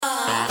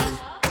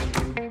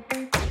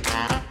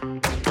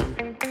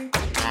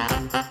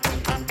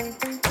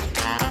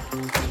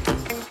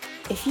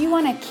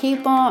want to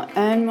keep more,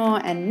 earn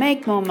more, and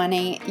make more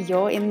money,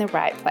 you're in the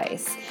right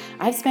place.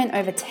 I've spent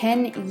over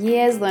 10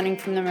 years learning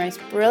from the most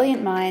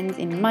brilliant minds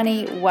in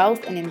money,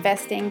 wealth, and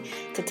investing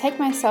to take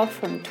myself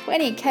from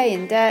 20K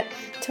in debt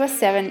to a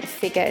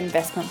 7-figure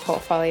investment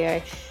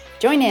portfolio.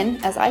 Join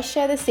in as I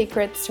share the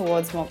secrets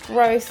towards more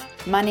growth,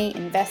 money,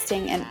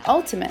 investing, and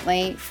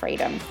ultimately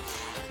freedom.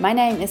 My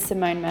name is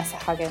Simone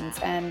Mercer-Huggins,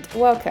 and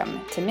welcome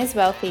to Ms.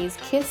 Wealthy's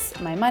Kiss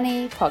My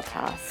Money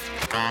podcast.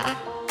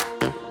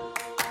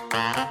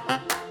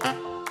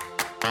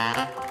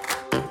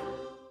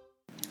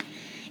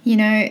 You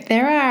know,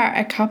 there are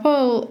a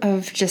couple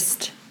of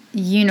just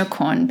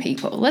unicorn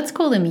people, let's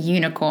call them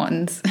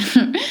unicorns,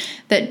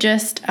 that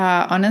just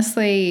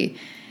honestly,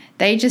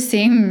 they just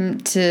seem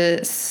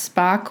to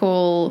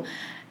sparkle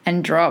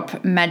and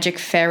drop magic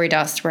fairy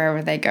dust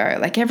wherever they go.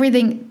 Like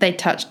everything they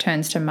touch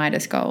turns to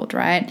Midas gold,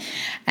 right?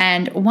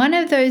 And one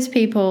of those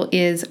people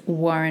is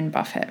Warren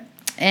Buffett.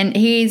 And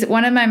he's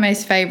one of my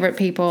most favorite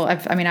people.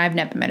 I've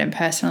never met him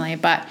personally,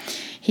 but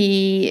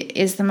he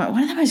is one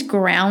of the most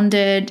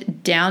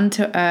grounded,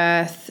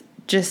 down-to-earth,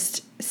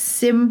 just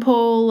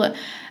simple,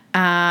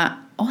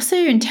 also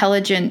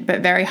intelligent, but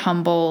very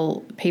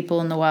humble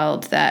people in the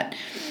world that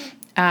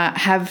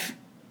have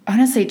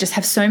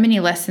so many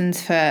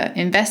lessons for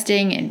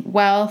investing in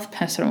wealth,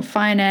 personal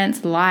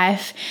finance,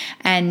 life.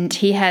 And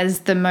he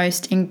has the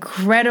most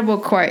incredible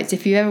quotes.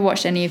 If you ever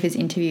watched any of his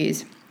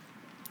interviews,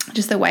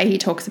 just the way he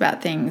talks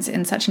about things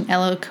in such an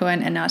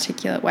eloquent and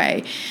articulate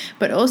way,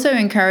 but also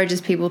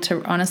encourages people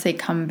to honestly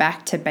come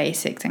back to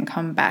basics and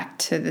come back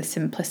to the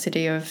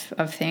simplicity of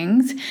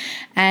things.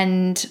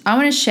 And I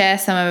want to share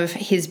some of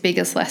his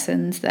biggest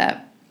lessons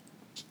that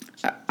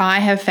I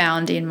have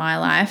found in my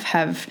life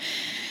have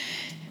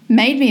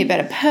made me a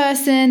better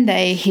person.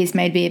 He's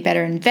made me a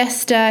better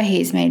investor.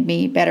 He's made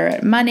me better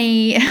at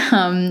money.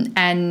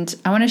 And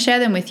I want to share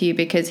them with you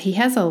because he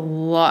has a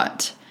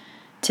lot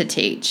to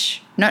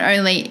teach. Not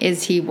only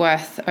is he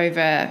worth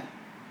over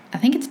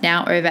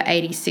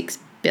 $86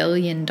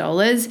 billion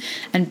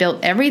and built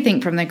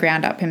everything from the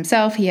ground up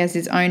himself. He has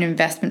his own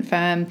investment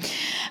firm.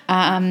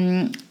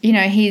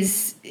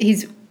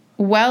 He's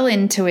well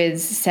into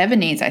his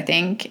 70s, I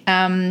think.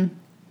 And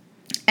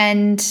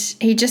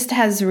he just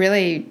has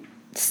really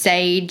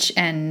sage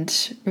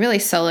and really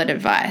solid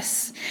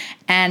advice.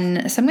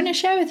 And so I'm going to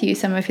share with you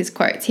some of his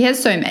quotes. He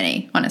has so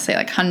many, honestly,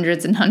 like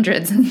hundreds and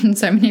hundreds, and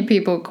so many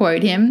people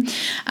quote him.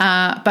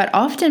 But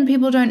often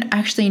people don't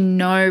actually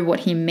know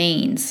what he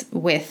means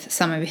with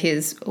some of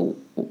his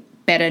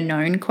better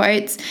known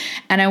quotes.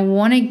 And I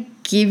want to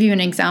give you an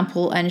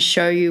example and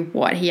show you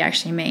what he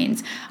actually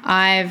means.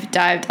 I've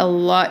dived a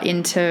lot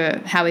into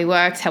how he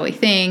works, how he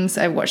thinks.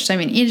 I've watched so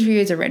many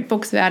interviews. I've read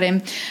books about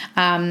him.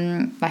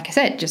 Like I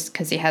said, just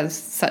because he has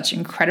such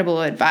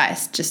incredible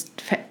advice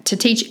to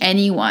teach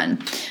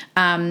anyone.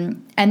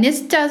 And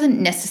this doesn't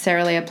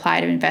necessarily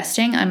apply to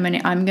investing. I'm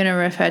going to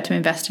refer to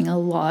investing a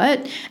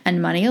lot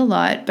and money a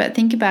lot, but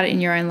think about it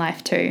in your own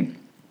life too.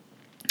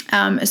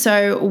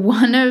 So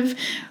one of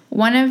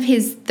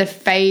the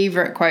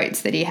favorite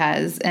quotes that he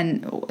has,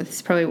 and this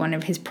is probably one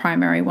of his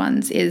primary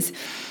ones, is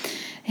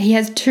he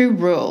has two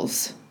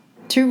rules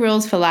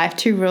for life,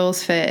 2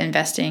 rules for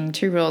investing,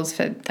 2 rules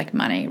for like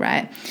money,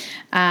 right?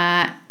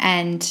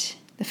 And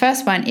the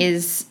first one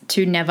is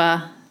to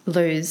never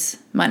lose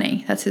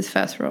money. That's his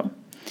first rule.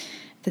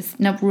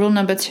 Rule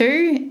number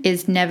 2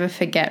 is never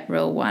forget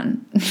rule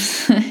 1.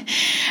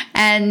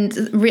 And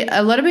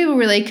a lot of people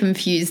really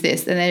confuse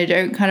this and they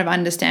don't kind of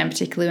understand,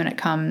 particularly when it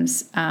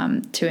comes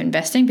to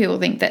investing. People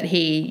think that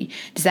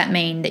does that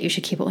mean that you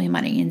should keep all your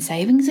money in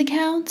savings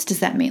accounts? Does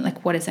that mean,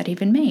 what does that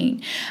even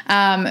mean?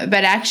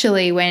 But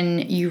actually,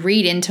 when you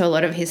read into a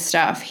lot of his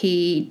stuff,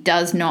 he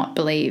does not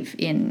believe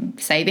in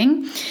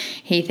saving.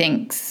 He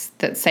thinks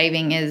that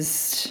saving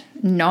is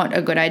not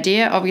a good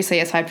idea,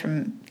 obviously, aside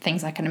from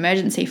things like an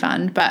emergency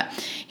fund, but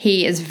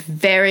he is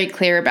very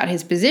clear about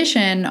his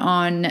position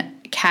on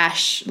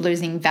cash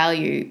losing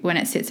value when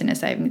it sits in a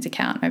savings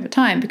account over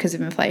time because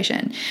of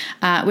inflation,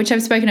 which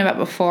I've spoken about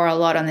before a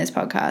lot on this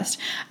podcast.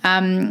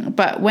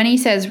 But when he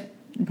says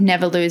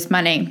never lose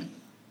money,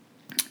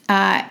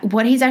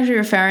 what he's actually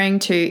referring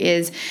to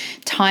is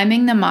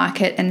timing the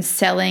market and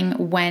selling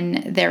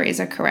when there is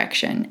a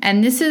correction.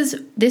 And this is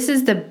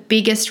the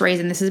biggest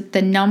reason. This is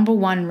the number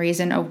one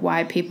reason of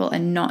why people are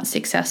not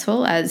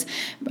successful as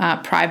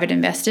private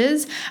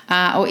investors,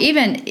 or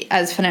even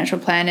as financial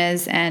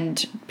planners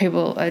and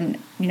people in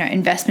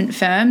investment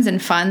firms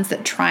and funds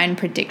that try and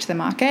predict the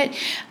market.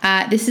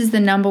 This is the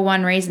number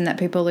one reason that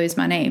people lose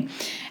money.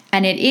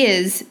 And it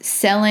is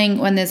selling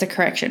when there's a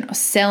correction or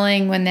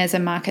selling when there's a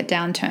market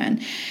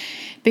downturn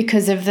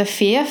because of the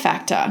fear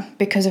factor,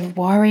 because of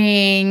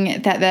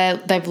worrying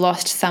that they've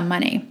lost some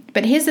money.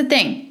 But here's the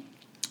thing.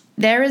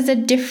 There is a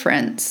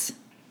difference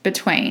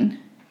between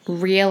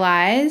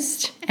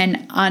realized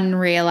and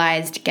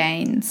unrealized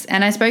gains.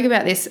 And I spoke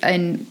about this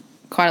in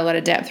quite a lot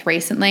of depth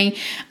recently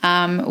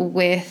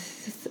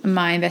with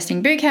my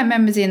investing bootcamp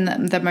members in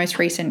the most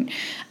recent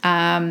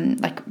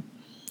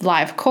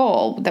live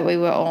call that we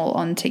were all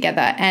on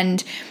together.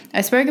 And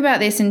I spoke about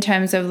this in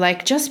terms of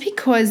like, just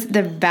because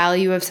the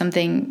value of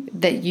something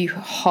that you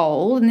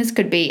hold, and this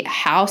could be a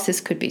house, this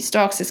could be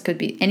stocks, this could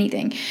be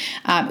anything,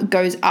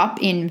 goes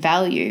up in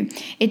value,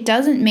 it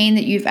doesn't mean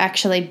that you've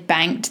actually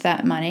banked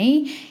that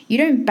money. You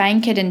don't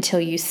bank it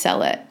until you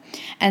sell it.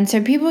 And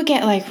so people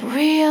get like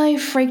really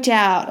freaked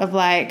out of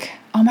like,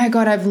 oh my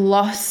God, I've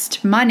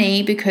lost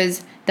money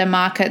because the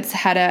market's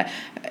had a,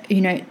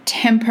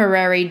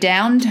 temporary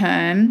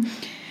downturn.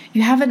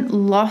 You haven't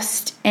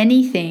lost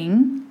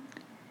anything.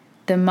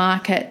 The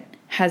market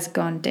has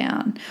gone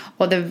down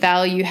or the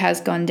value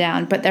has gone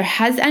down, but there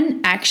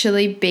hasn't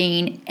actually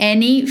been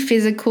any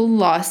physical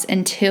loss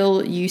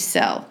until you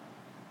sell.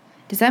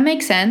 Does that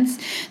make sense?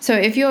 So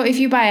if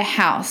you buy a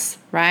house,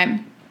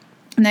 right,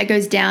 and that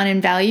goes down in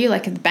value,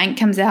 like if the bank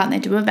comes out and they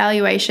do a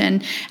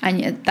valuation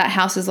and that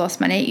house has lost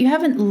money, you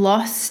haven't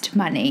lost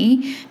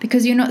money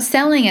because you're not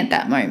selling at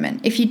that moment.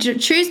 If you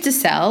choose to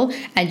sell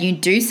and you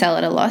do sell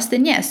at a loss,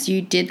 then yes,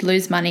 you did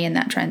lose money in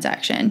that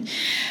transaction.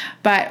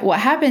 But what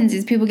happens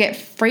is people get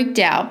freaked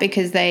out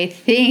because they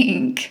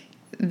think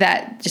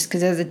that just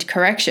because there's a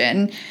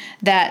correction,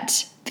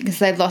 that because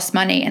they've lost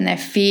money and they're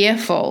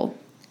fearful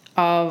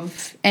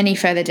of any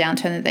further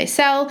downturn that they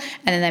sell,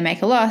 and then they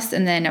make a loss,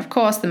 and then of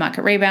course the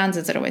market rebounds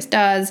as it always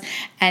does,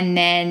 and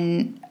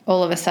then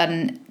all of a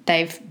sudden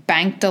they've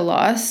banked a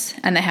loss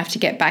and they have to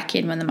get back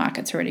in when the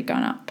market's already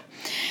gone up.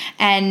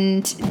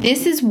 And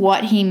this is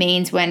what he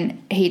means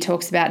when he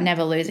talks about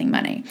never losing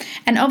money.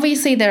 And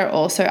obviously there are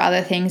also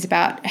other things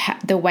about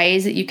the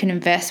ways that you can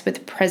invest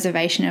with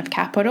preservation of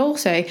capital.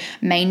 So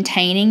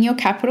maintaining your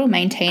capital,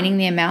 maintaining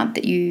the amount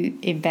that you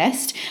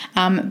invest,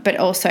 but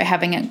also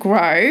having it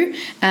grow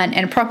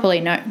and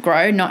properly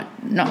grow, not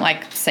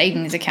like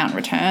savings account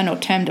return or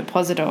term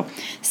deposit or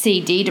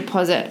CD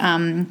deposit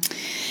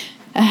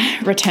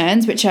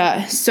returns, which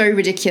are so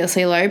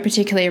ridiculously low,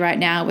 particularly right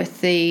now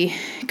with the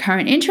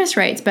current interest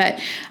rates, but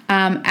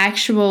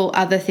actual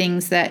other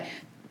things that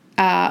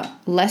are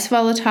less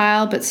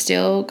volatile but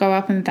still go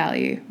up in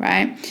value,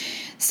 right?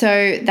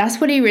 So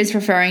that's what he is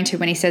referring to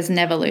when he says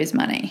never lose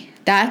money.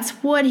 That's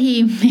what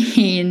he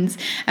means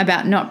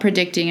about not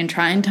predicting and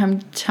trying to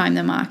time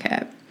the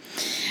market.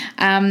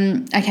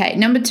 Okay,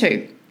 number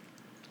 2.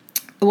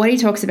 What he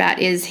talks about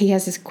is, he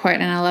has this quote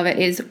and I love it,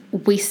 is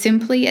we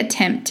simply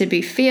attempt to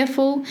be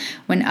fearful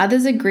when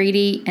others are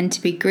greedy and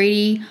to be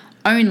greedy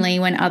only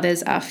when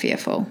others are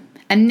fearful.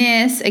 And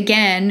this,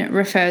 again,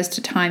 refers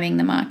to timing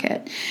the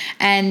market.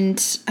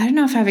 And I don't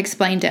know if I've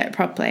explained it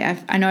properly.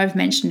 I know I've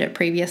mentioned it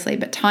previously,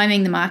 but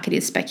timing the market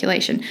is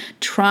speculation,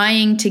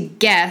 trying to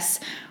guess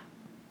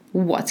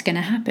what's going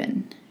to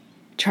happen.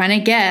 Trying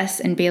to guess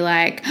and be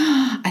like,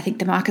 oh, I think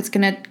the market's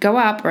going to go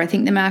up, or I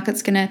think the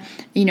market's going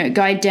to,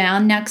 go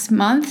down next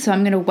month. So I'm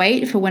going to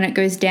wait for when it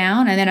goes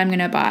down and then I'm going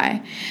to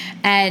buy.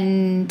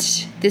 And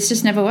this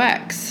just never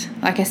works.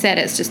 Like I said,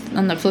 it's just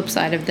on the flip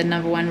side of the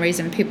number one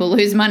reason people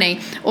lose money,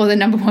 or the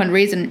number one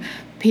reason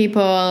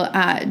people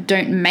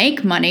don't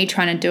make money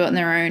trying to do it on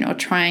their own or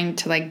trying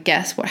to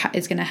guess what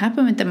is going to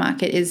happen with the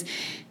market is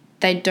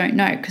they don't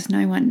know, because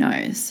no one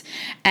knows.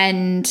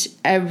 And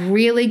a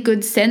really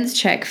good sense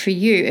check for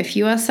you, if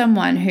you are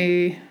someone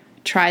who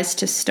tries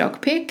to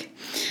stock pick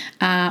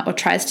or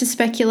tries to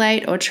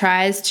speculate or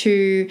tries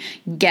to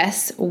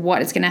guess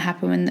what is going to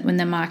happen when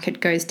the market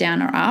goes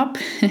down or up,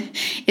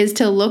 is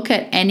to look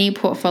at any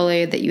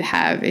portfolio that you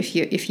have, if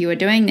you are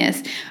doing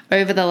this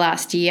over the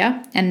last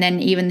year and then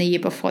even the year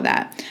before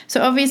that.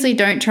 So obviously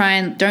don't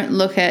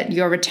look at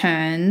your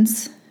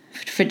returns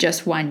for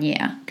just 1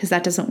 year, because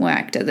that doesn't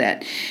work, does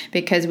it?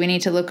 Because we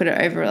need to look at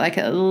it over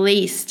at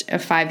least a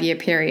 5-year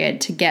period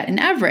to get an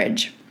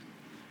average.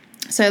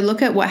 So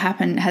look at what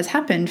has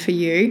happened for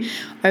you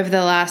over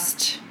the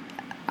last,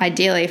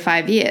 ideally,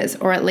 5 years,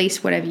 or at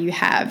least whatever you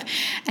have.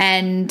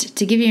 And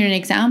to give you an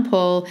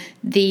example,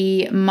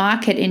 the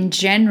market in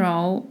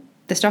general,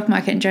 the stock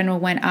market in general,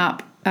 went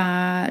up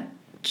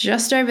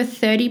just over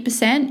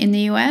 30% in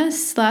the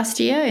US last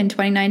year in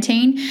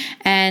 2019,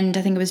 and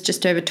I think it was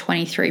just over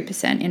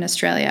 23% in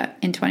Australia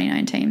in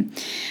 2019.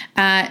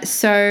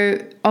 So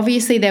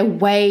obviously they're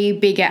way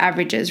bigger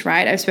averages,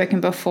 right? I've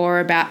spoken before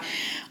about,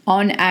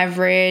 on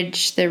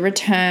average, the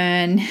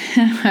return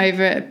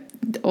over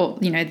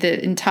the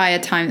entire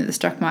time that the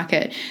stock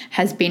market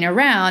has been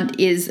around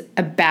is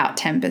about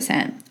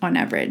 10% on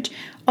average.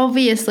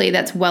 Obviously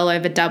that's well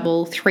over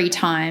double, 3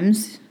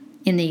 times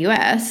in the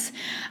US.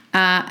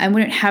 And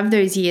we don't have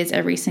those years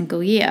every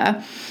single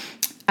year.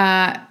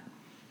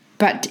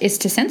 But it's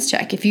to sense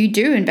check. If you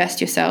do invest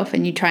yourself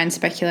and you try and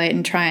speculate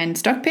and try and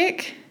stock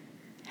pick,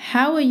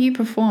 how are you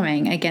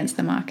performing against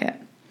the market?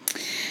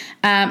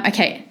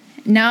 Okay,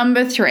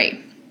 number 3.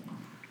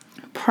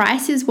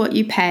 Price is what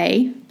you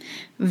pay.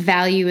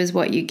 Value is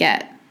what you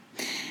get.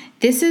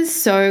 This is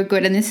so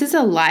good, and this is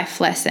a life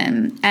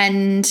lesson.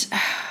 And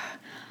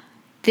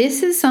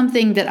this is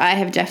something that I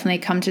have definitely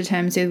come to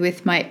terms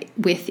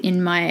with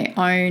in my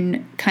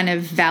own kind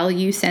of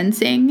value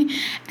sensing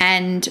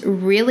and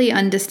really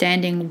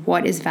understanding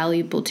what is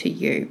valuable to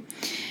you.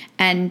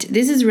 And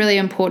this is really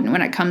important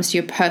when it comes to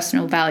your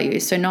personal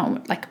values. So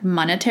not like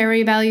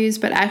monetary values,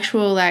 but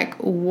actual like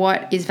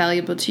what is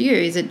valuable to you.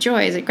 Is it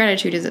joy? Is it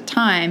gratitude? Is it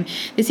time?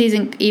 This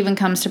even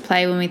comes to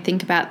play when we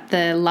think about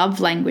the love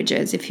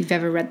languages, if you've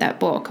ever read that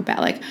book about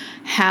like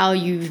how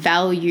you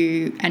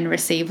value and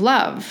receive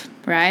love,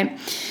 right?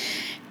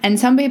 And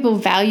some people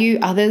value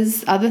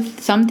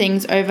some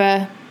things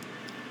over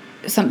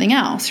something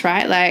else,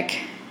 right? Like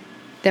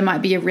there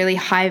might be a really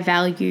high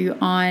value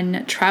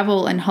on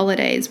travel and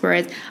holidays,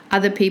 whereas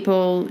other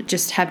people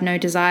just have no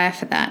desire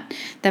for that.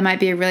 There might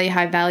be a really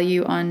high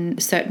value on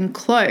certain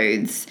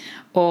clothes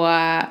or,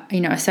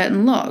 a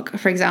certain look.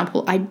 For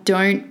example, I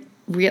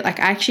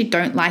actually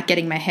don't like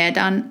getting my hair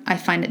done. I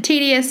find it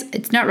tedious.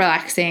 It's not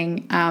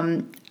relaxing.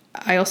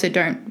 I also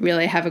don't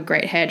really have a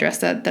great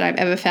hairdresser that I've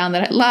ever found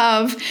that I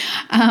love.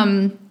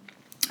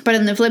 But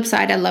on the flip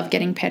side, I love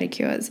getting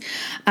pedicures.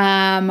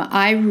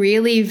 I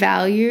really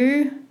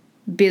value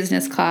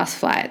business class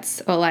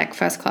flights or like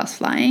first class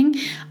flying.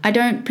 I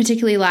don't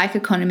particularly like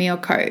economy or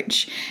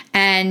coach.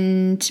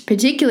 And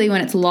particularly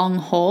when it's long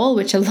haul,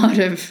 which a lot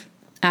of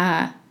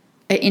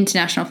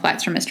international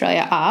flights from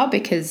Australia are,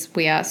 because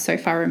we are so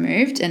far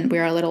removed and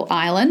we're a little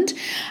island.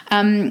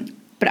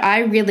 But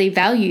I really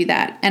value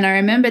that. And I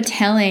remember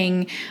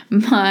telling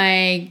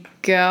my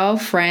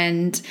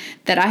girlfriend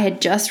that I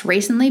had just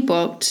recently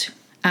booked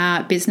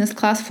business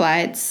class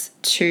flights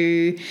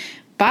to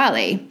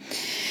Bali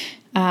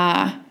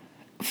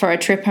for a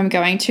trip I'm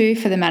going to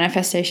for the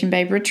Manifestation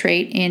Babe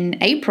retreat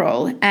in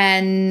April.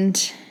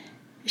 And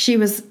she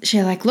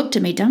looked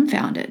at me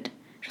dumbfounded.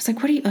 She was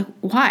like,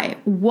 why?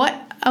 What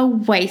a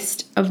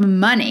waste of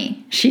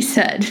money, she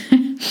said.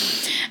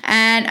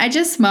 And I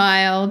just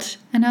smiled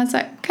and I was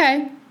like,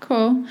 okay,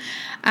 cool.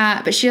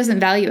 But she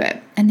doesn't value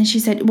it. And then she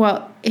said,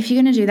 well, if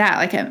you're going to do that,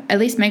 like at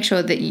least make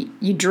sure that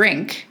you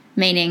drink,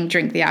 meaning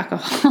drink the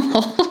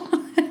alcohol.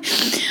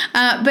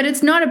 But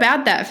it's not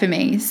about that for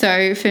me.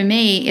 So for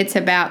me, it's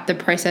about the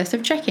process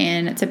of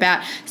check-in. It's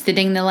about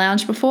sitting in the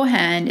lounge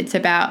beforehand. It's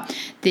about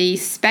the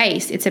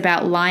space. It's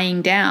about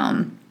lying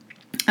down.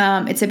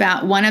 It's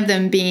about one of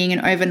them being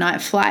an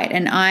overnight flight.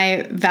 And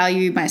I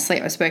value my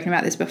sleep. I've spoken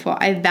about this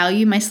before. I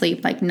value my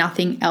sleep like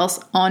nothing else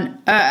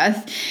on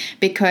earth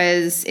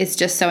because it's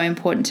just so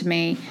important to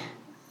me.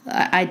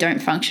 I don't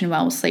function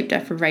well with sleep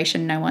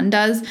deprivation. No one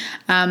does.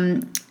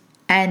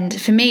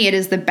 And for me, it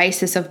is the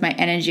basis of my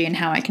energy and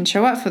how I can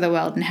show up for the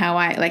world and how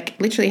I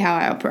literally how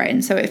I operate.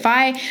 And so if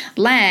I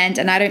land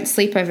and I don't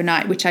sleep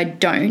overnight, which I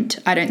don't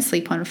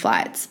sleep on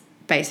flights,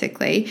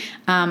 basically.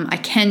 I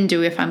can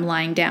do if I'm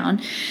lying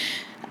down.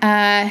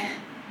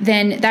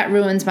 Then that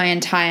ruins my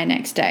entire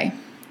next day,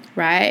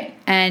 right?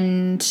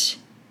 And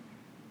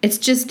it's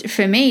just,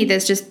 for me,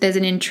 there's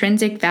an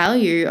intrinsic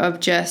value of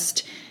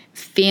just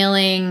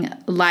feeling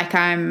like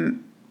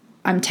I'm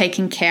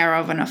taken care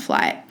of on a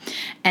flight.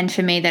 And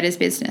for me, that is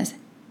business.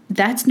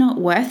 That's not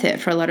worth it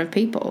for a lot of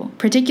people,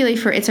 particularly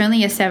it's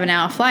only a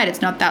 7-hour flight.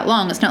 It's not that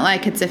long. It's not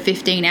like it's a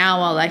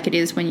 15-hour like it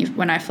is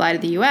when I fly to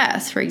the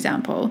US, for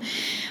example.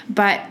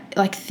 But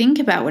think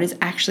about what is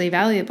actually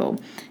valuable.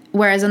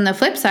 Whereas on the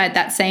flip side,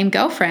 that same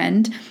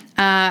girlfriend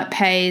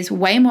pays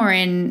way more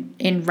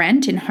in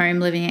rent, in home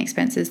living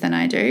expenses than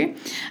I do.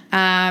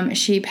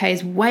 She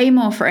pays way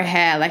more for her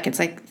hair. It's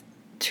like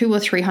 $200 or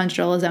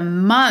 $300 a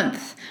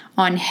month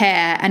on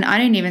hair. And I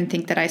don't even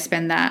think that I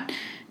spend that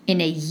in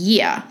a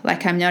year.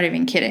 I'm not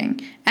even kidding.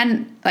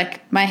 And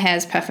my hair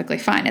is perfectly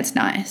fine. It's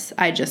nice.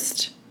 I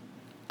don't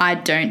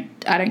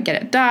get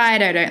it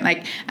dyed.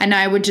 And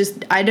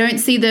I don't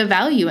see the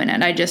value in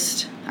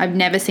it. I've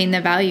never seen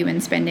the value in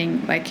spending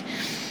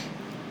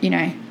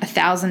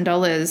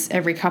 $1,000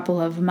 every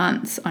couple of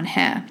months on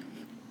hair.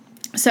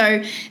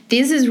 So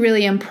this is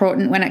really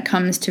important when it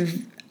comes to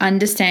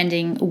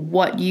understanding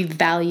what you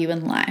value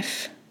in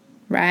life,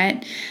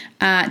 right?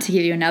 To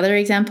give you another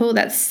example,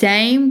 that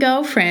same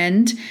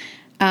girlfriend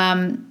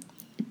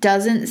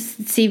doesn't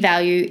see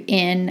value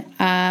in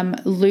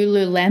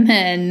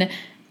Lululemon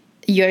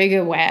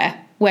yoga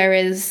wear,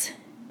 whereas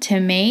to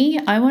me,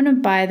 I want to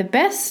buy the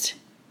best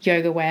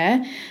yoga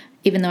wear,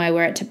 even though I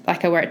wear it to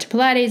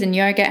Pilates and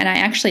yoga, and I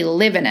actually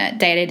live in it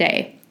day to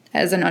day.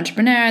 As an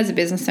entrepreneur, as a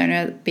business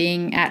owner,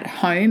 being at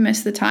home most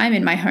of the time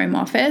in my home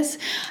office,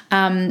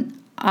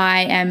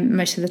 I am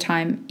most of the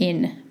time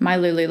in my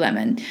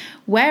Lululemon.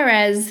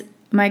 Whereas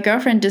my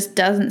girlfriend just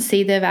doesn't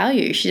see the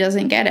value. She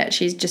doesn't get it.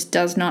 She just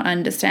does not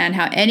understand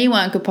how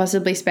anyone could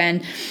possibly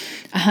spend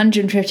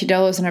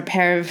 $150 on a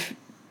pair of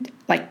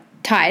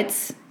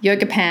tights,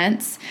 yoga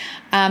pants,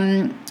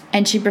 and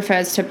she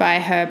prefers to buy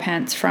her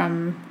pants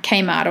from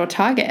Kmart or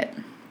Target.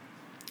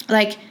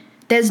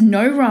 There's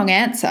no wrong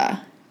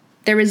answer.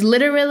 There is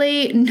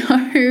literally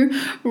no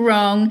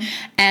wrong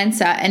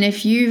answer. And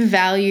if you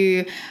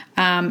value,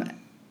 more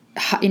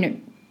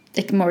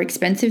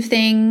expensive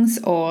things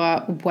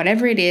or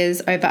whatever it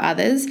is over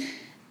others,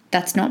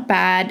 that's not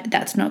bad.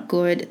 That's not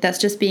good. That's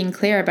just being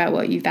clear about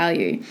what you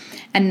value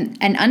and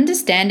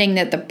understanding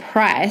that the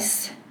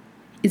price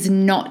is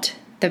not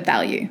the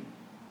value.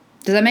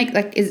 Does that make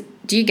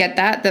Do you get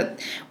that? That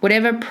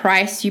whatever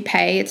price you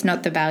pay, it's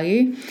not the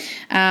value.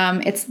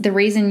 It's the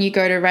reason you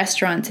go to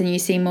restaurants and you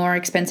see more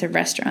expensive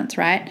restaurants,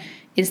 right?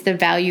 Is the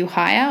value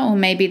higher, or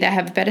maybe they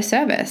have better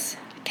service?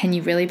 Can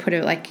you really put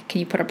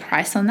a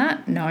price on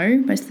that? No,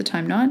 most of the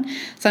time not.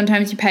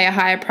 Sometimes you pay a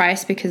higher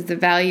price because the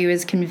value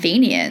is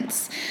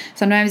convenience.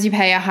 Sometimes you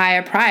pay a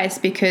higher price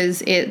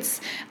because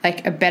it's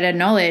like a better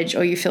knowledge,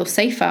 or you feel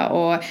safer,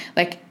 or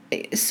like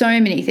so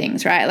many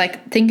things, right?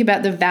 Like think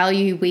about the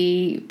value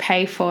we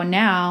pay for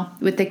now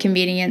with the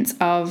convenience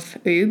of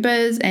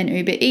Ubers and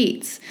Uber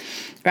Eats,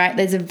 right?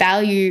 There's a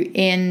value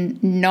in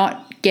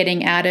not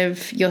getting out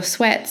of your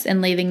sweats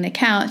and leaving the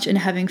couch and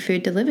having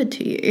food delivered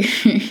to you.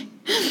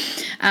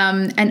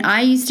 And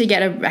I used to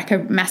get a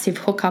massive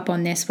hookup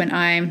on this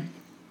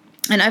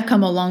and I've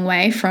come a long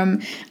way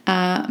from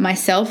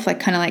myself, like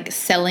kind of like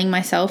selling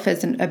myself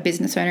as a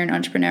business owner and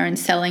entrepreneur, and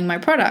selling my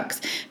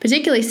products,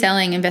 particularly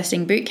selling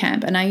Investing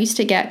Bootcamp. And I used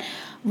to get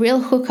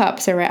real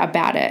hookups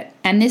about it.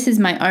 And this is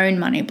my own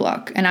money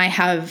block. And I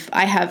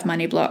have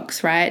money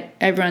blocks, right?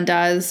 Everyone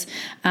does.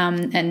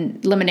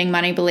 And limiting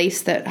money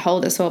beliefs that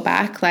hold us all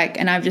back.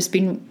 And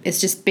it's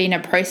just been a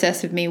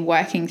process of me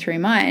working through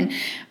mine.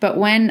 But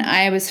when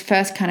I was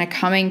first kind of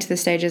coming to the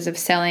stages of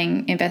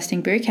selling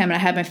Investing Bootcamp, and I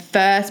had my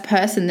first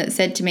person that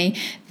said to me,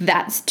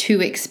 that's too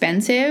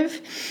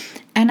expensive.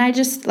 And I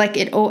just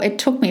it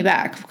took me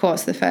back, of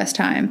course, the first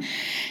time.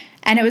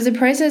 And it was a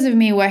process of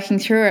me working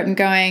through it and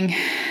going,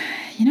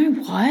 you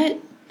know what?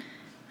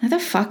 No, the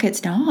fuck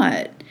it's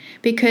not.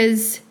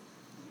 Because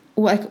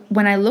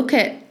when I look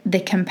at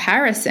the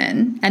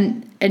comparison,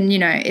 and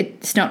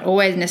it's not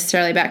always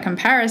necessarily about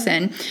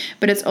comparison,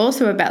 but it's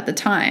also about the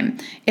time.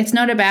 It's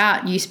not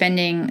about you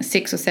spending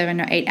 6 or 7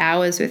 or 8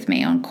 hours with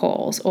me on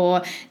calls,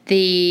 or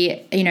the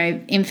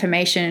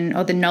information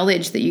or the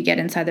knowledge that you get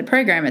inside the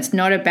program. It's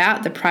not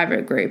about the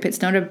private group.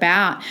 It's not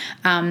about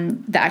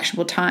the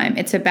actual time.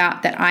 It's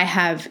about that I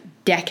have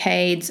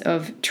decades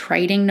of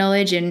trading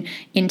knowledge and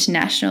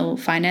international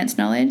finance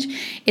knowledge.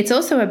 It's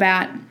also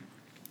about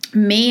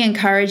me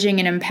encouraging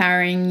and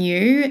empowering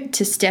you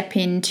to step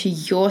into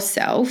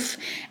yourself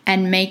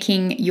and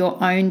making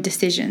your own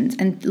decisions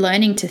and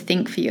learning to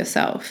think for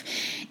yourself.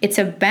 It's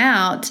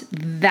about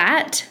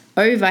that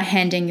over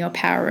handing your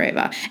power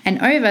over,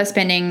 and over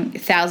spending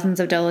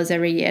thousands of dollars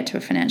every year to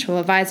a financial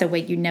advisor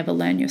where you never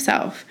learn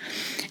yourself.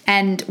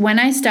 And when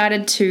I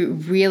started to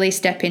really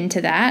step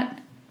into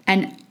that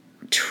and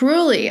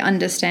truly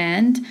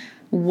understand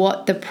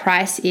what the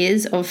price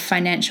is of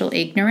financial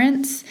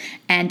ignorance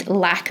and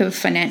lack of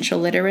financial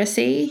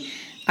literacy,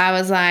 I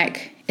was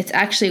like, it's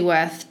actually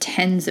worth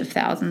tens of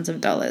thousands of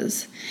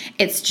dollars.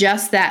 It's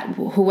just that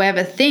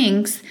whoever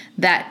thinks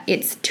that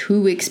it's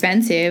too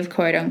expensive,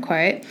 quote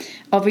unquote,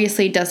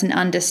 obviously doesn't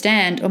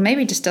understand, or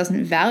maybe just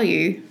doesn't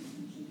value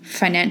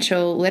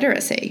financial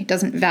literacy,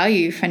 doesn't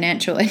value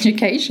financial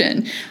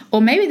education,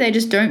 or maybe they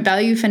just don't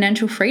value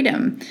financial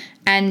freedom.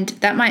 And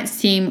that might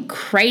seem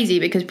crazy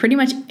because pretty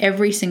much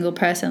every single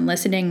person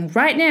listening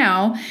right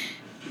now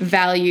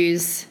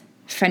values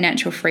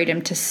financial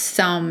freedom to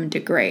some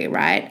degree,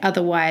 right?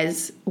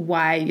 Otherwise,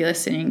 why are you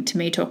listening to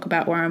me talk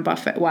about Warren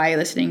Buffett? Why are you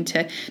listening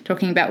to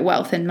talking about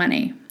wealth and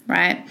money,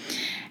 right?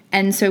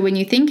 And so when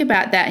you think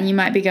about that, and you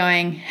might be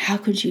going, how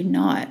could you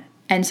not?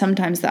 And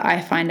sometimes that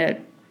I find it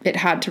a bit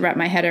hard to wrap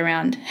my head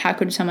around, how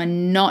could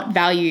someone not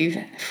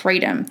value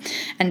freedom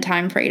and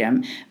time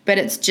freedom? But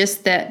it's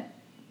just that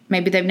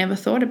maybe they've never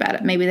thought about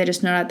it. Maybe they're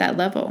just not at that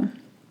level.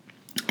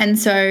 And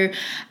so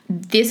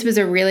this was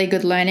a really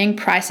good learning.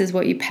 Price is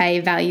what you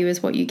pay, value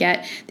is what you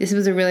get. This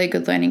was a really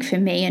good learning for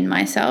me and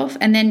myself.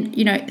 And then,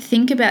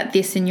 think about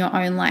this in your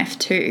own life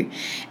too.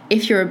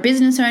 If you're a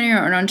business owner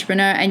or an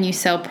entrepreneur and you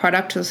sell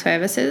products or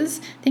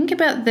services, think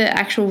about the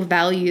actual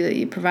value that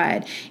you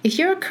provide. If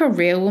you're a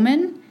career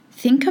woman,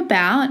 think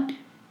about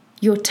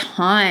your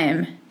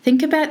time.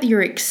 Think about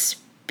your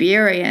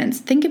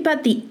experience. Think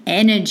about the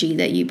energy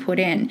that you put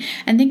in,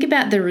 and think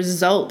about the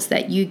results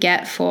that you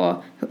get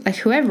for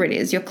whoever it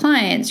is, your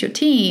clients, your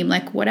team,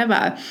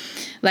 whatever.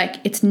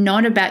 It's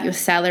not about your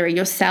salary.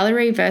 Your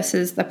salary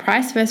versus the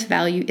price versus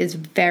value is a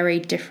very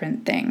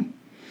different thing.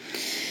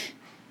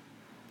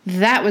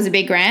 That was a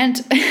big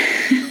rant.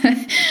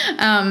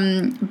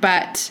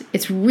 But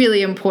it's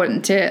really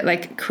important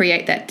to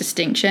create that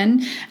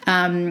distinction.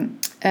 And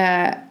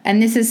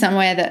this is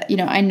somewhere that,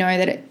 I know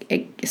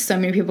that so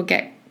many people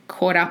get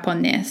caught up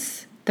on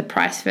this, the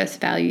price versus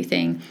value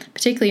thing,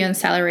 particularly on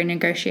salary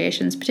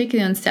negotiations,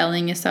 particularly on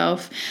selling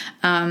yourself,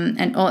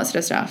 and all that sort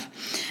of stuff.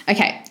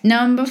 Okay,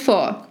 number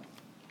 4.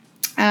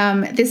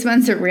 This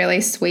one's a really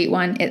sweet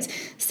one. It's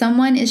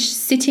someone is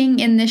sitting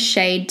in the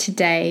shade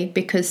today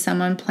because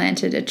someone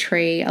planted a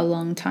tree a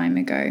long time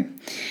ago.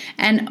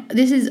 And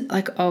this is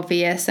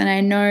obvious. And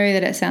I know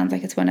that it sounds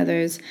like it's one of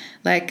those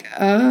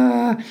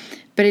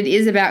but it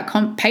is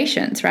about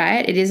patience,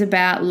 right? It is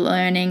about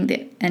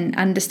learning and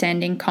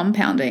understanding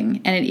compounding.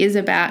 And it is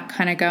about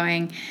kind of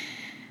going,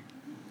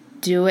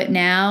 do it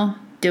now,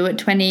 do it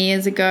 20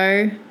 years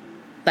ago.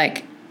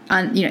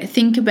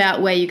 Think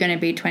about where you're going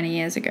to be 20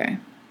 years ago.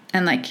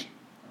 And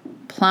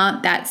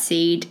plant that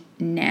seed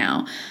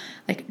now.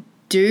 Like,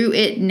 do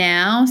it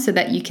now so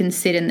that you can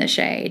sit in the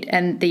shade.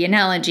 And the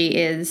analogy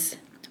is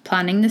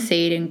planting the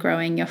seed and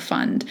growing your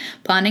fund.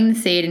 Planting the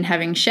seed and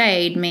having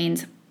shade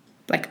means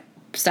like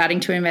starting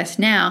to invest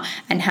now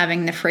and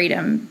having the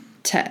freedom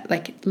to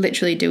like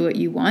literally do what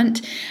you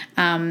want,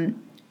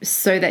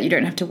 so that you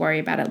don't have to worry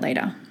about it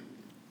later.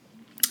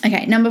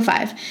 Okay, number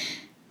 5.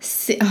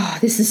 Oh,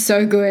 this is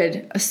so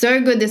good.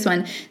 So good, this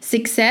one.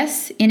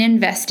 Success in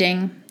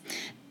investing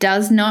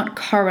does not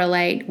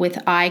correlate with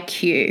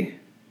IQ.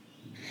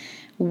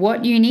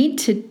 What you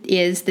need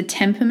is the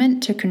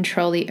temperament to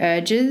control the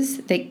urges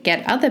that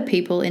get other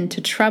people into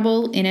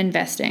trouble in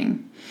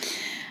investing.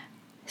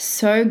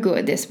 So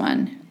good, this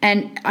one.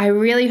 And I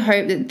really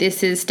hope that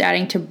this is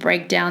starting to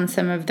break down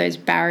some of those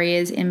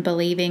barriers in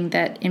believing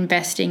that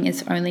investing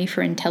is only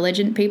for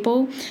intelligent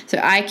people. So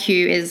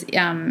IQ is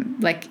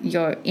like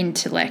your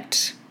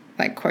intellect,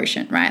 like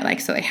quotient, right?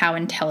 Like, so like how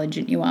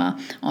intelligent you are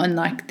on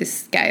like this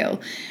scale.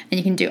 And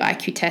you can do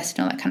IQ tests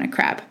and all that kind of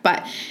crap.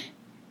 But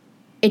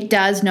it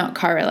does not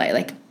correlate.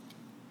 Like,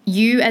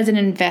 you as an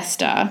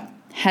investor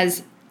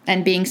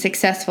and being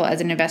successful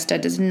as an investor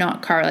does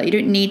not correlate. You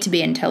don't need to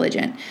be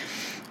intelligent.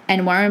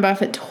 And Warren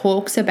Buffett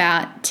talks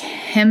about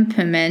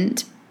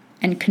temperament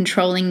and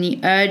controlling the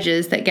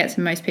urges that gets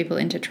most people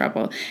into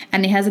trouble.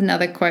 And he has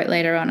another quote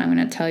later on I'm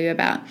going to tell you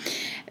about.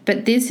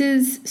 But this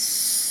is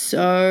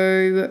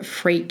so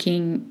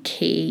freaking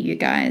key, you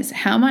guys.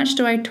 How much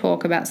do I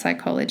talk about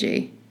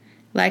psychology?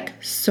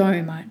 Like,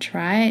 so much,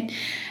 right?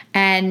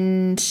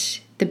 And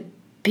the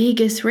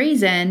biggest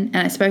reason, and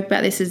I spoke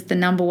about this, is the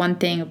number one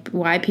thing of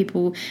why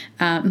people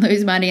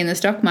lose money in the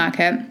stock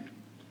market.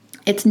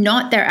 It's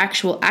not their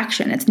actual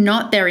action. It's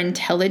not their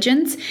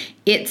intelligence.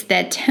 It's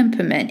their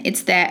temperament.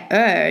 It's their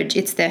urge.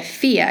 It's their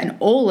fear. And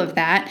all of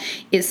that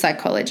is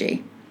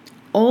psychology.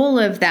 All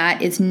of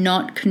that is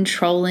not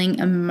controlling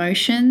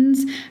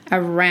emotions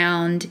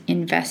around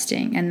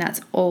investing. And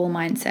that's all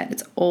mindset.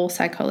 It's all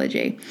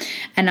psychology.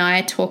 And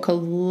I talk a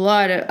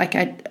lot of, like,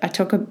 I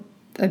talk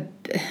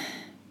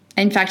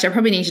in fact, I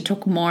probably need to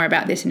talk more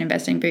about this in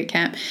Investing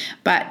Bootcamp,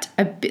 but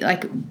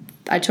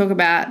I talk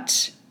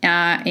about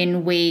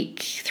in week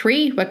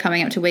 3, we're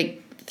coming up to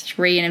week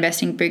 3 in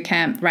Investing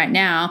Bootcamp right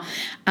now,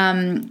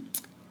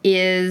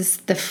 is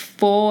the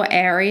 4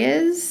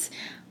 areas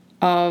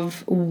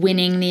of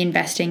winning the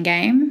investing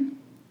game.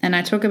 And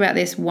I talk about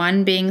this,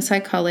 1 being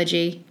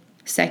psychology,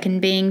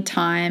 2nd being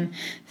time,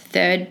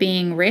 3rd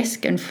being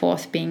risk, and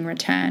 4th being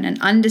return.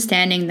 And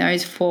understanding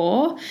those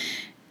 4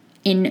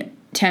 in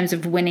terms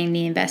of winning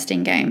the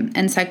investing game.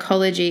 And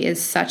psychology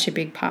is such a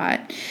big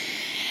part.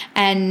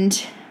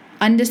 And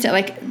understand,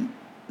 like,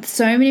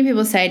 so many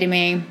people say to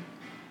me,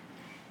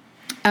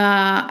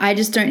 I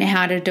just don't know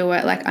how to do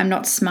it. Like, I'm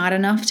not smart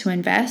enough to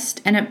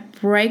invest. And it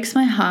breaks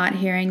my heart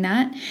hearing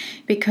that,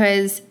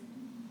 because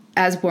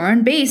as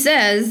Warren B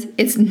says,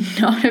 it's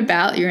not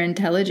about your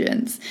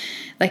intelligence.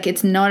 Like,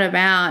 it's not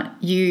about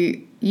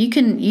you. You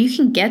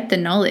can get the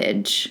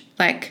knowledge.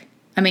 Like,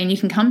 I mean, you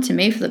can come to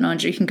me for the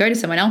knowledge, or you can go to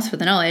someone else for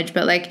the knowledge,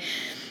 but like,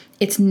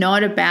 it's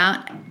not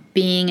about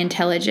being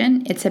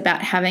intelligent. It's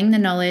about having the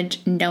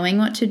knowledge, knowing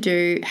what to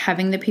do,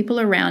 having the people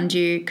around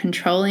you,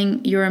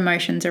 controlling your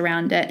emotions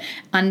around it,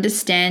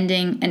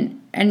 understanding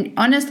and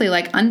honestly,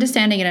 like,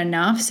 understanding it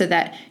enough so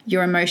that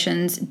your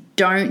emotions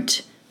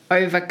don't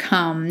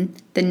overcome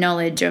the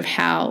knowledge of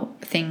how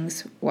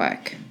things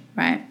work,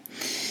 right?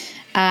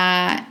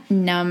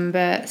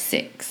 Number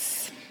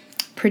 6,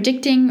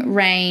 predicting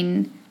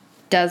rain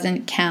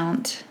doesn't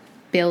count,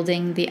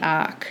 building the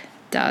ark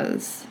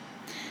does.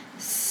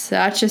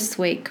 Such a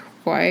sweet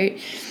quote.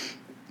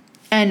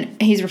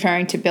 And he's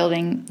referring to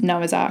building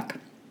Noah's Ark.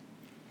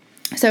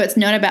 So it's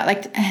not about,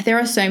 like, there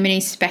are so many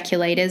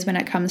speculators when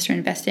it comes to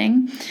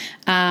investing.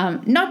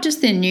 Not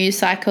just the news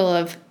cycle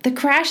of the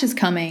crash is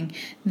coming,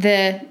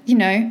 we're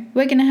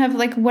going to have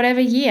like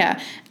whatever year.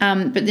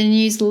 But the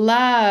news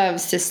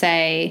loves to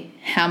say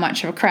how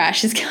much of a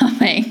crash is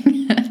coming.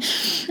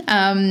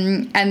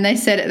 And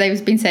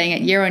they've been saying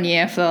it year on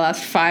year for the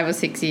last 5 or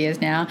 6 years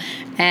now.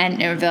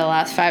 And over the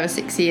last 5 or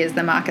 6 years,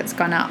 the market's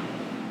gone up.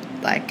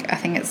 Like, I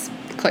think it's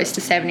close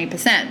to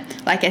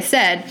 70%. Like I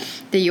said,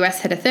 the US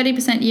had a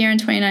 30% year in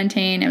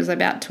 2019. It was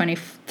about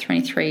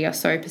 23 or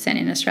so percent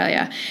in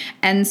Australia.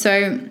 And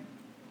so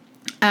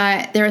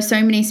there are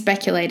so many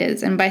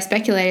speculators. And by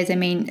speculators, I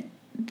mean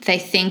they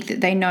think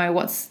that they know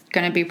what's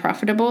going to be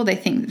profitable. They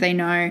think that they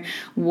know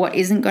what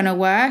isn't going to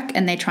work,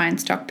 and they try and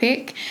stock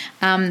pick.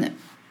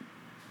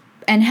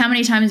 And how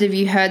many times have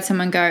you heard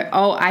someone go,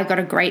 oh, I got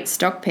a great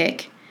stock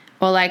pick?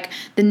 Or like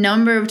the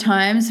number of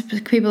times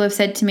people have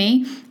said to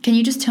me, can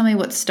you just tell me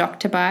what stock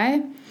to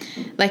buy?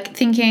 Like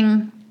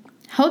thinking,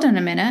 hold on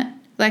a minute,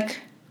 like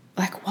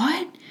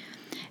what?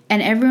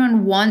 And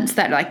everyone wants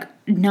that like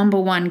number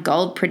one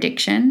gold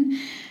prediction,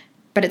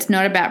 but it's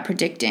not about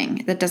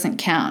predicting. That doesn't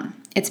count.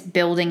 It's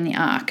building the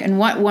ark. And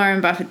what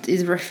Warren Buffett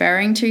is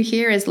referring to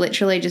here is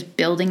literally just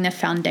building the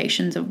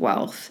foundations of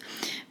wealth.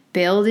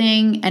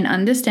 building and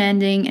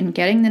understanding and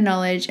getting the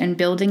knowledge and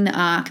building the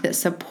ark that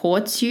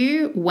supports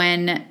you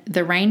when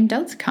the rain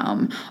does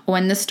come or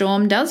when the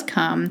storm does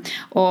come,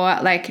 or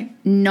like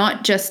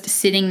not just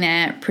sitting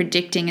there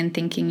predicting and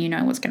thinking you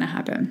know what's going to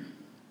happen.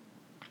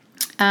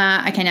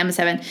 Okay, number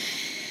 7.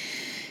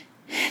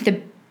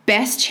 The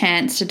best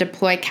chance to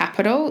deploy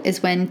capital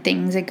is when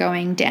things are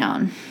going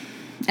down.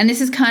 And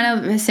this is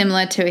kind of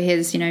similar to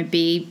his,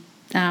 be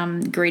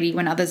greedy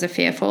when others are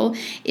fearful,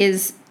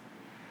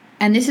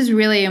 and this is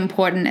really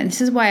important, and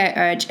this is why I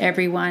urge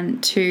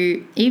everyone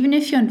to, even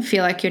if you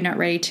feel like you're not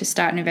ready to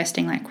start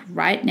investing like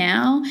right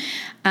now,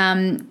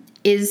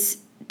 is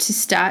to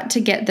start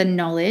to get the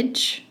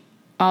knowledge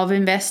of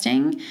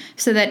investing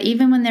so that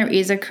even when there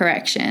is a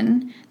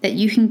correction, that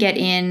you can get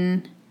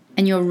in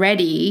and you're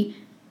ready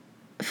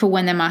for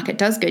when the market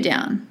does go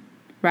down,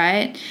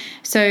 right?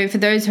 So for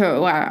those who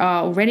are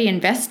already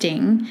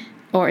investing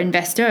or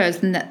investors,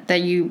 then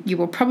that you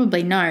will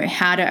probably know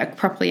how to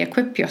properly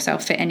equip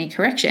yourself for any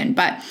correction.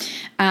 But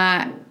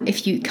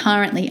if you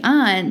currently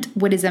aren't,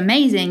 what is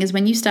amazing is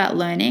when you start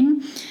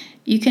learning,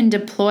 you can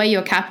deploy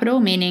your capital,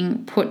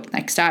 meaning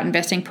start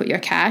investing, put your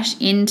cash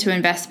into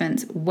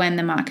investments when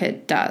the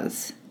market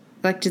does.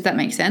 Like, does that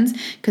make sense?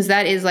 Because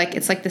that is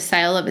it's like the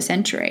sale of a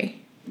century.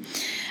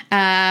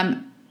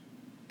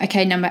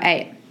 Okay, number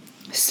 8.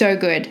 So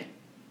good.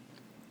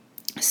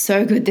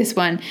 So good, this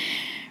one.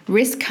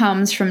 Risk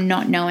comes from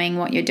not knowing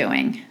what you're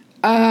doing.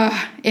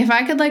 If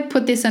I could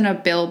put this on a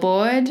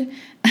billboard,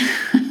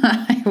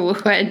 I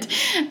would.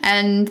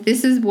 And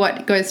this is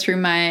what goes through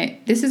my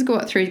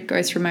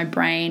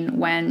brain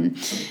when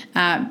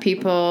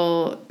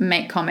people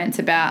make comments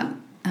about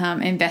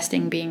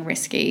investing being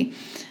risky.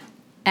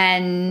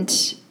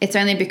 And it's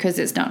only because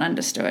it's not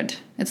understood.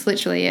 It's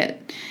literally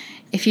it.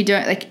 If you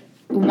don't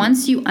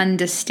once you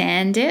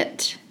understand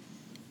it,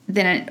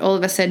 then all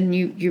of a sudden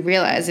you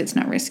realize it's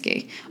not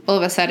risky. All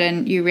of a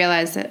sudden you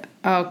realize that,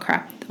 oh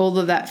crap, all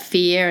of that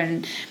fear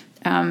and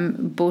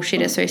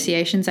bullshit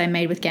associations I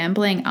made with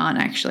gambling aren't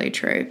actually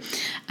true.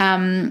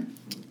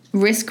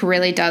 Risk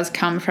really does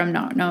come from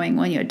not knowing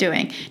what you're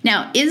doing.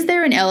 Now, is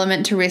there an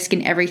element to risk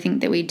in everything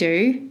that we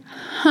do?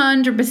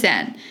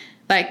 100%.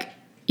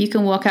 You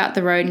can walk out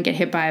the road and get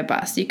hit by a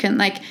bus. You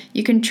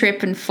can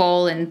trip and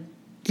fall and,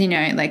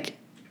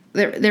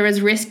 there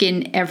is risk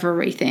in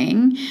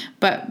everything,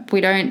 but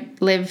we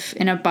don't live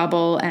in a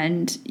bubble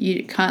and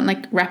you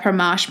can't wrap a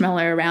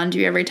marshmallow around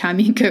you every time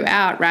you go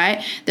out,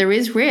 right? There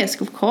is risk,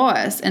 of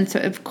course. And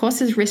so, of course,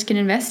 there's risk in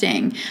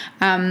investing.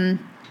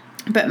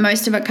 But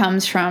most of it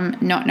comes from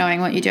not knowing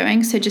what you're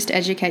doing. So just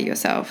educate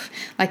yourself.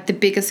 The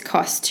biggest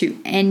cost to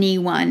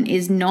anyone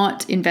is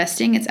not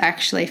investing. It's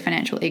actually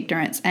financial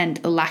ignorance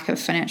and a lack of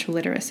financial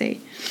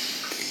literacy.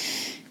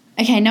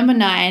 Okay, number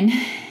 9.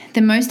 The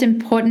most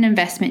important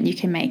investment you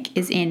can make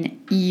is in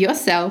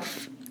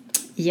yourself.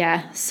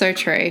 Yeah, so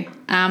true.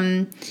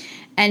 And,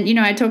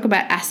 I talk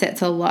about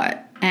assets a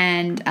lot,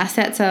 and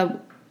assets are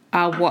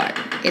what?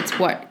 It's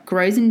what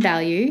grows in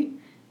value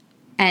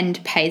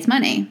and pays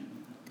money.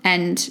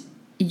 And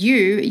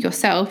you,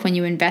 yourself, when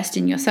you invest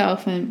in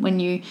yourself and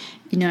when you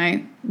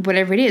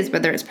whatever it is,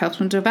 whether it's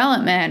personal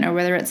development or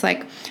whether it's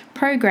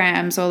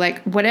programs or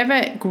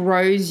whatever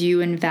grows you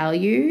in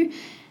value,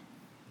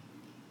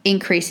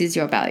 increases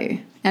your value.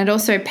 And it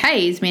also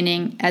pays,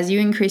 meaning as you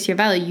increase your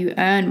value, you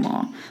earn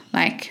more.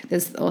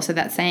 There's also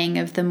that saying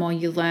of the more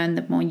you learn,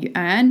 the more you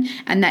earn.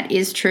 And that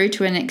is true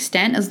to an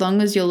extent, as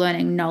long as you're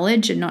learning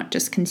knowledge and not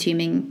just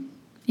consuming,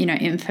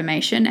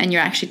 information, and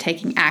you're actually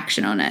taking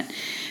action on it.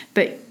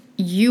 But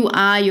you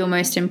are your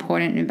most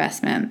important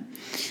investment.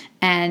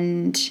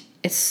 And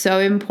it's so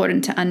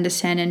important to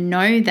understand and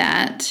know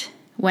that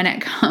when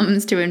it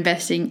comes to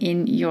investing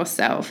in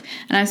yourself.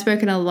 And I've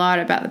spoken a lot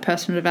about the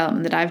personal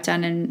development that I've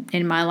done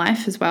in my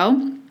life as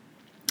well.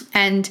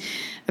 And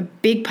a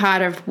big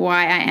part of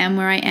why I am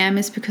where I am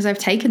is because I've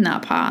taken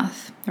that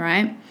path,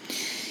 right?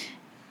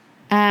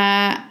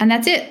 And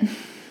that's it.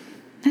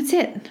 That's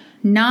it.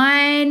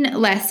 9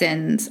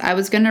 lessons. I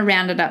was going to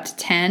round it up to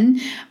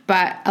 10,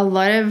 but a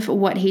lot of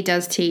what he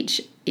does teach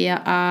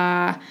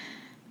are,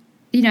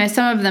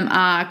 some of them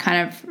are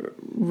kind of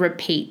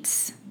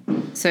repeats,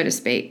 so to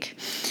speak.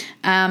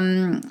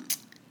 Okay,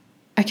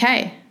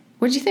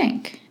 what did you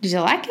think? Did you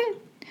like it?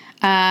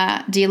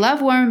 Do you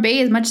love Warren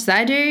B as much as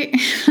I do?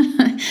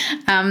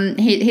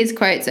 His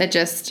quotes are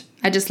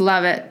I just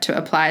love it to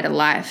apply to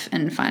life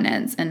and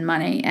finance and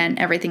money and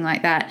everything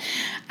like that.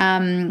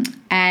 And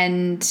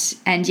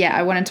yeah,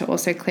 I wanted to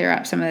also clear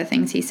up some of the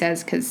things he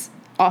says because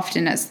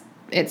often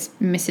it's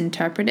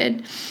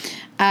misinterpreted.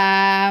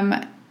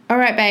 All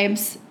right,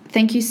 babes.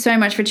 Thank you so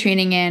much for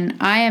tuning in.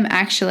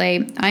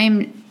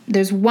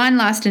 There's one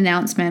last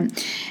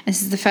announcement.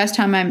 This is the first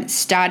time I'm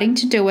starting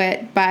to do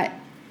it, but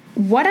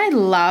what I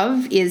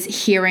love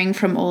is hearing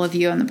from all of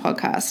you on the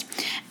podcast.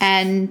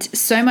 And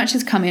so much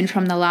has come in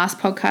from the last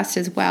podcast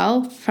as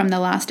well, from the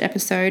last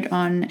episode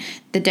on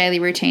the daily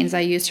routines I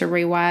use to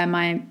rewire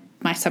my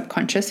my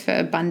subconscious for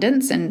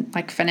abundance and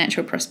like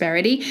financial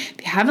prosperity.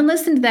 If you haven't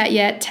listened to that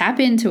yet, tap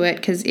into it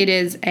because it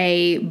is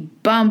a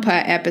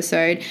bumper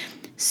episode.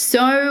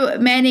 So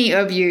many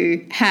of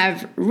you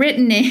have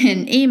written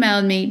in,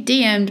 emailed me,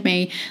 DM'd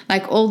me,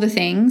 like all the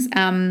things.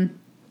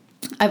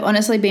 I've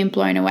honestly been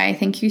blown away.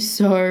 Thank you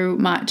so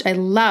much. I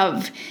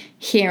love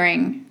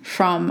hearing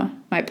from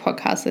my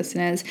podcast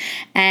listeners.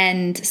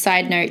 And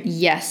side note,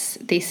 yes,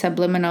 the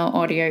subliminal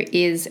audio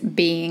is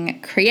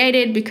being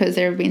created because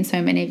there have been so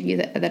many of you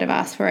that have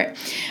asked for it.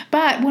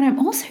 But what I'm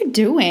also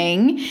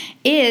doing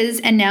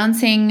is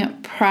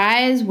announcing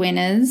prize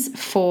winners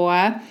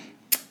for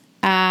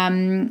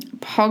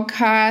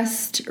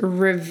podcast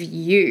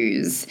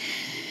reviews.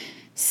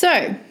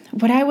 So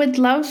what I would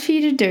love for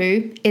you to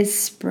do is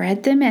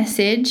spread the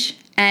message.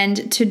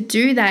 And to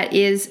do that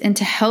and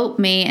to help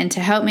me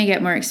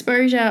get more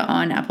exposure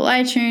on Apple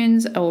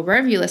iTunes or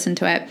wherever you listen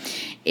to it,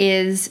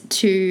 is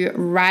to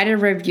write a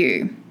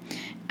review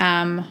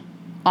on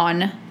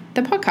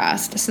the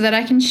podcast so that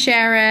I can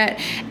share it.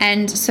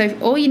 And so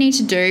all you need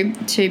to do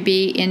to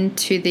be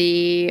into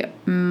the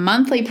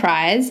monthly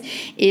prize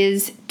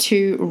is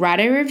to write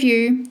a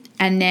review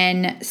and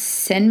then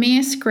send me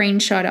a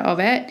screenshot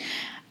of it.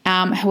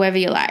 However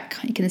you like.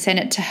 You can send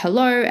it to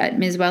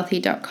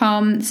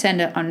hello@mswealthy.com, send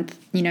it on,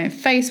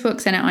 Facebook,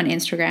 send it on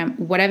Instagram,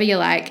 whatever you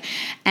like.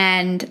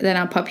 And then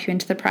I'll pop you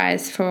into the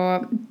prize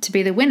to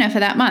be the winner for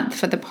that month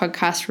for the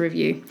podcast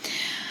review.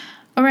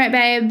 All right,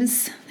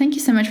 babes. Thank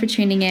you so much for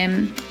tuning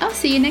in. I'll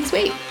see you next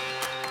week.